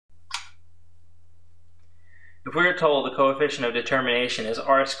If we are told the coefficient of determination is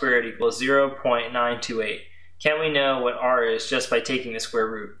r squared equals 0.928, can we know what r is just by taking the square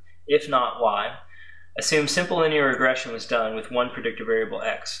root? If not, why? Assume simple linear regression was done with one predictor variable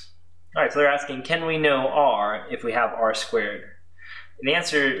x. Alright, so they're asking, can we know r if we have r squared? And the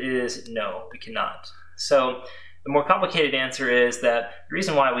answer is no, we cannot. So the more complicated answer is that the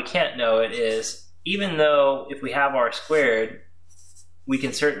reason why we can't know it is, even though if we have r squared, we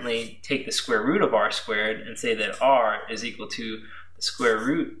can certainly take the square root of r squared and say that r is equal to the square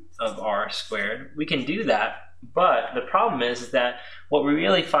root of r squared. We can do that, but the problem is that what we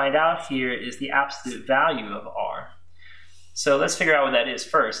really find out here is the absolute value of r. So let's figure out what that is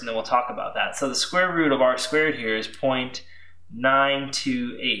first, and then we'll talk about that. So the square root of r squared here is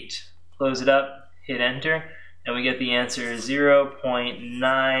 0.928. Close it up, hit enter, and we get the answer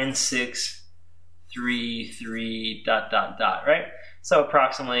 0.9633 ... right? So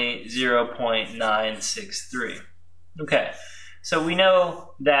approximately 0.963. Okay, so we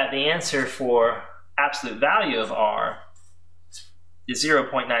know that the answer for absolute value of r is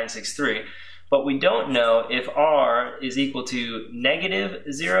 0.963, but we don't know if r is equal to negative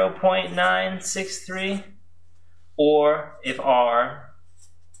 0.963 or if r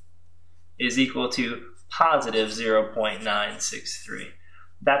is equal to positive 0.963.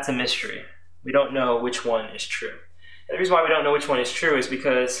 That's a mystery. We don't know which one is true. And the reason why we don't know which one is true is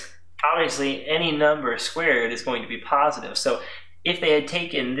because obviously any number squared is going to be positive. So if they had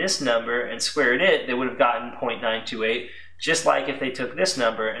taken this number and squared it, they would have gotten 0.928, just like if they took this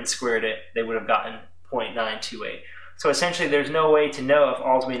number and squared it, they would have gotten 0.928. So essentially there's no way to know if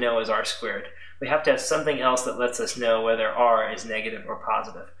all we know is r squared. We have to have something else that lets us know whether r is negative or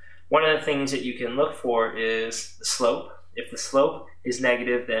positive. One of the things that you can look for is the slope. If the slope is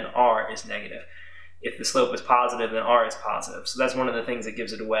negative, then r is negative. If the slope is positive, then r is positive. So that's one of the things that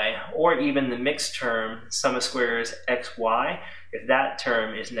gives it away. Or even the mixed term, sum of squares xy, if that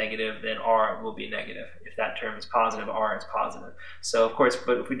term is negative, then r will be negative. If that term is positive, r is positive. So of course,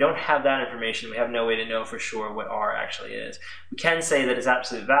 but if we don't have that information, we have no way to know for sure what r actually is. We can say that its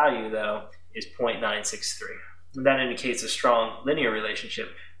absolute value, though, is 0.963. That indicates a strong linear relationship.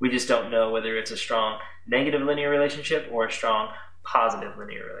 We just don't know whether it's a strong negative linear relationship or a strong positive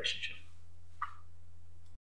linear relationship.